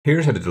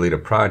Here's how to delete a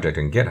project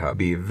in GitHub.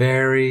 Be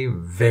very,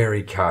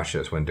 very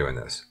cautious when doing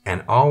this.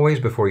 And always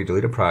before you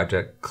delete a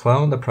project,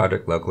 clone the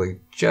project locally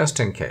just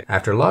in case.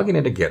 After logging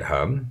into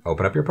GitHub,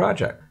 open up your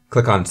project.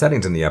 Click on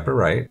Settings in the upper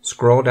right,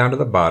 scroll down to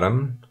the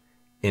bottom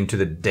into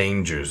the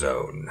danger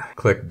zone.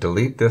 Click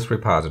Delete this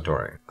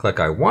repository. Click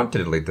I want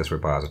to delete this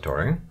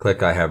repository.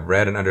 Click I have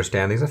read and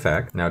understand these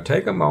effects. Now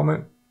take a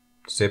moment,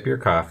 sip your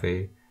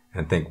coffee,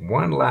 and think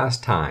one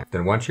last time.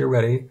 Then once you're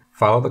ready,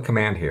 follow the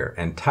command here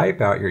and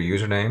type out your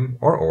username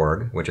or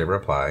org, whichever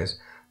applies,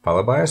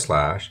 followed by a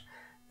slash,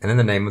 and then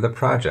the name of the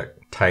project.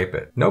 Type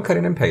it. No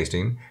cutting and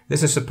pasting.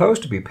 This is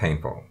supposed to be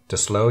painful, to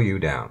slow you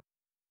down.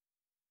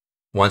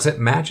 Once it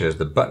matches,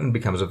 the button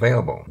becomes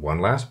available. One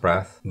last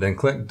breath, then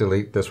click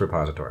Delete this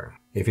repository.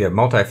 If you have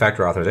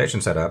multi-factor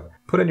authorization set up,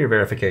 put in your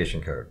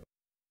verification code.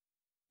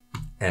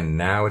 And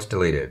now it's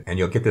deleted. And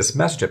you'll get this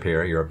message up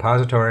here, your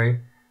repository,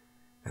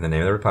 and the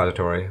name of the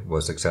repository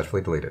was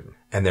successfully deleted.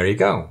 And there you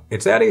go.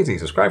 It's that easy.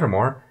 Subscribe for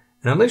more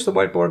and unleash the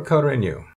whiteboard coder in you.